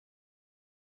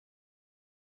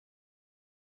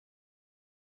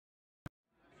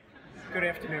Good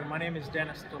afternoon. My name is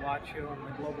Dennis Delaccio. I'm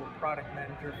the Global Product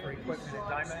Manager for Equipment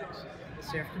at Dymax.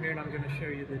 This afternoon I'm going to show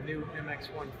you the new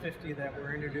MX-150 that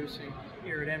we're introducing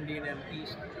here at MD&M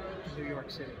East in New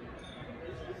York City.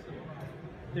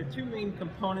 There are two main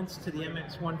components to the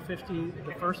MX-150.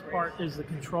 The first part is the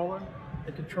controller.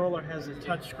 The controller has a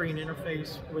touchscreen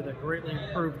interface with a greatly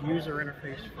improved user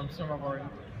interface from some of our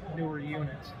newer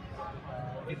units.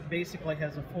 It basically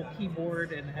has a full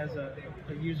keyboard and has a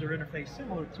user interface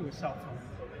similar to a cell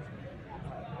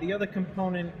phone. The other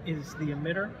component is the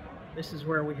emitter. This is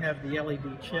where we have the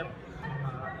LED chip.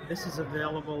 This is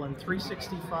available in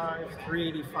 365,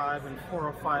 385, and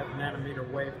 405 nanometer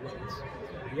wavelengths.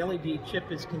 The LED chip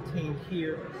is contained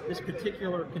here. This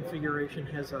particular configuration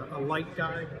has a light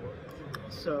guide,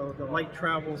 so the light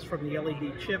travels from the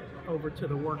LED chip over to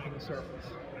the working surface.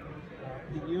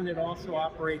 The unit also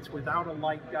operates without a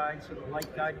light guide, so the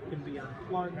light guide can be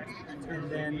unplugged, and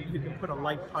then you can put a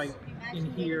light pipe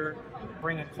in here,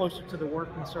 bring it closer to the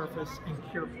working surface, and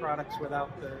cure products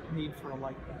without the need for a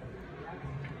light guide.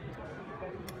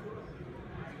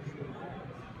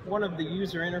 One of the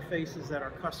user interfaces that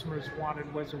our customers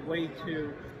wanted was a way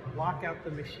to lock out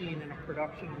the machine in a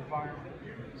production environment,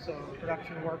 so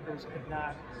production workers could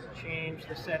not change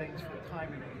the settings for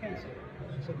time and intensity.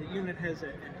 So the unit has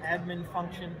an admin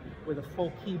function with a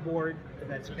full keyboard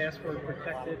that's password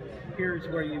protected. Here's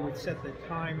where you would set the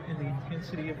time and the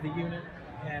intensity of the unit,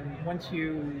 and once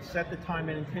you set the time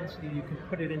and intensity, you can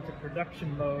put it into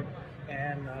production mode,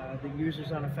 and the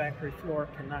users on a factory floor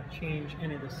cannot change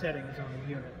any of the settings on the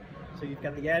unit. So you've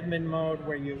got the admin mode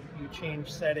where you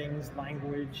change settings,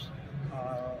 language,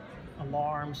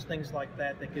 alarms, things like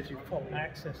that, that gives you full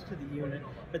access to the unit.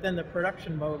 But then the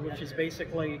production mode, which is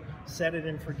basically set it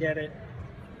and forget it,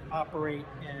 operate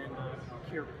and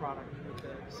cure product with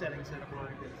the settings that have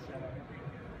already been set up.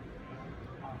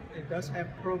 It does have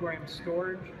program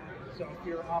storage, so if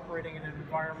you're operating in an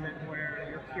environment where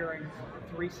you're curing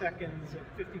 3 seconds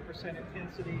at 50%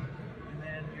 intensity, and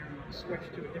then you switch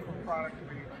to a different product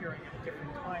where you're curing at a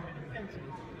different time and intensity,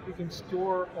 you can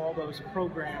store all those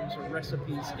programs or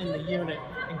recipes in the unit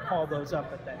and call those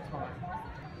up at that time.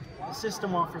 The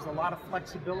system offers a lot of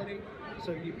flexibility,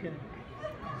 so you can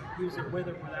use it with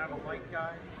or without a light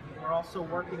guide. We're also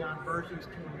working on versions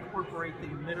to incorporate the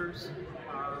emitters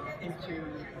into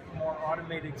more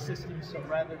automated systems, so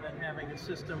rather than having a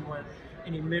system with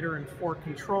an emitter and 4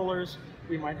 controllers,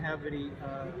 we might have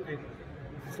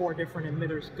 4 different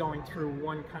emitters going through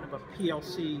one kind of a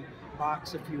PLC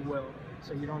box, if you will,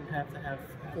 so you don't have to have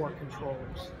 4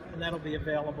 controllers. And that'll be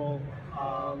available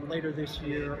later this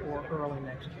year or early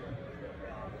next year.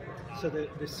 So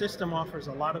the system offers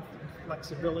a lot of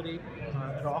flexibility.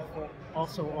 It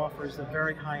also offers a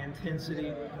very high intensity,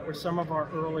 where some of our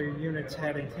earlier units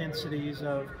had intensities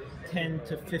of 10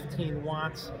 to 15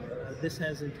 watts. This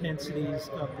has intensities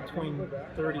of between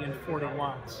 30 and 40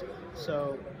 watts.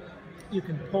 So you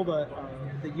can pull the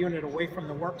unit away from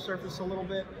the work surface a little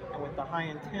bit, and with the high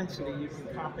intensity you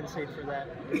can compensate for that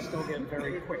and still get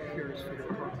very quick cures for your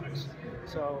products.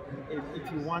 So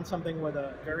if you want something with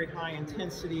a very high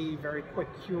intensity, very quick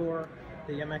cure,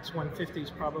 the MX-150 is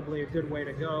probably a good way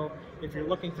to go. If you're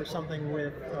looking for something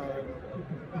with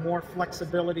more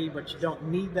flexibility but you don't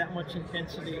need that much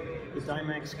intensity, the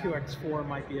Dymax QX4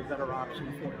 might be a better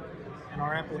option for you. And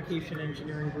our application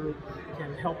engineering group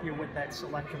can help you with that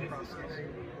selection process.